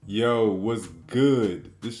Yo, what's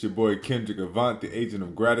good? This your boy Kendrick Avant, the agent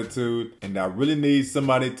of gratitude, and I really need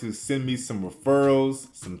somebody to send me some referrals,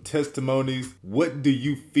 some testimonies. What do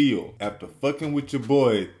you feel after fucking with your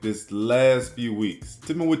boy this last few weeks?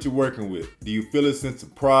 Tell me what you're working with. Do you feel a sense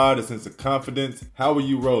of pride, a sense of confidence? How are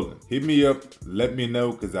you rolling? Hit me up, let me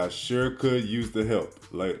know, because I sure could use the help.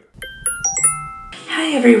 Later.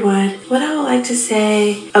 Hi everyone. What I would like to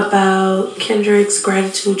say about Kendrick's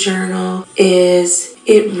gratitude journal is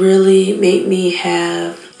it really made me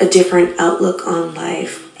have a different outlook on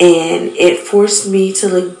life. And it forced me to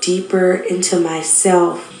look deeper into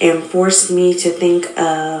myself and forced me to think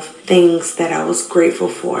of things that I was grateful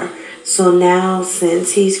for. So now,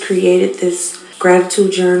 since he's created this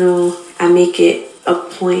gratitude journal, I make it a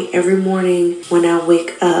point every morning when I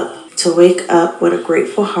wake up to wake up with a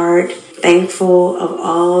grateful heart, thankful of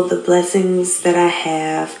all the blessings that I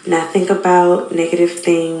have, not think about negative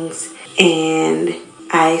things, and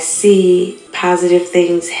I see positive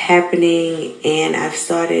things happening, and I've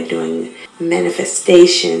started doing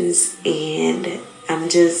manifestations, and I'm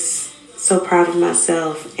just so proud of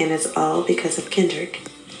myself, and it's all because of Kendrick.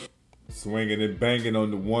 Swinging and banging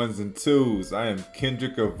on the ones and twos. I am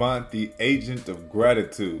Kendrick Avant, the agent of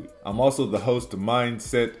gratitude. I'm also the host of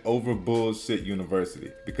Mindset Over Bullshit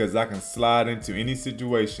University because I can slide into any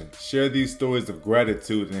situation, share these stories of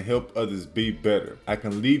gratitude, and help others be better. I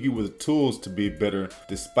can leave you with tools to be better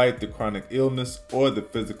despite the chronic illness or the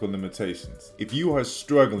physical limitations. If you are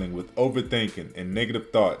struggling with overthinking and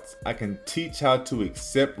negative thoughts, I can teach how to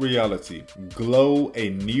accept reality, glow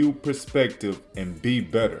a new perspective, and be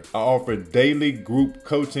better. I offer daily group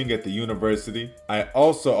coaching at the university. I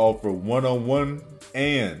also offer one-on-one,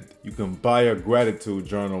 and you can buy a gratitude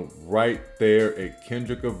journal right there at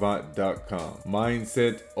kendrickavant.com.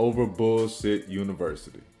 Mindset Over Bullshit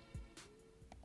University.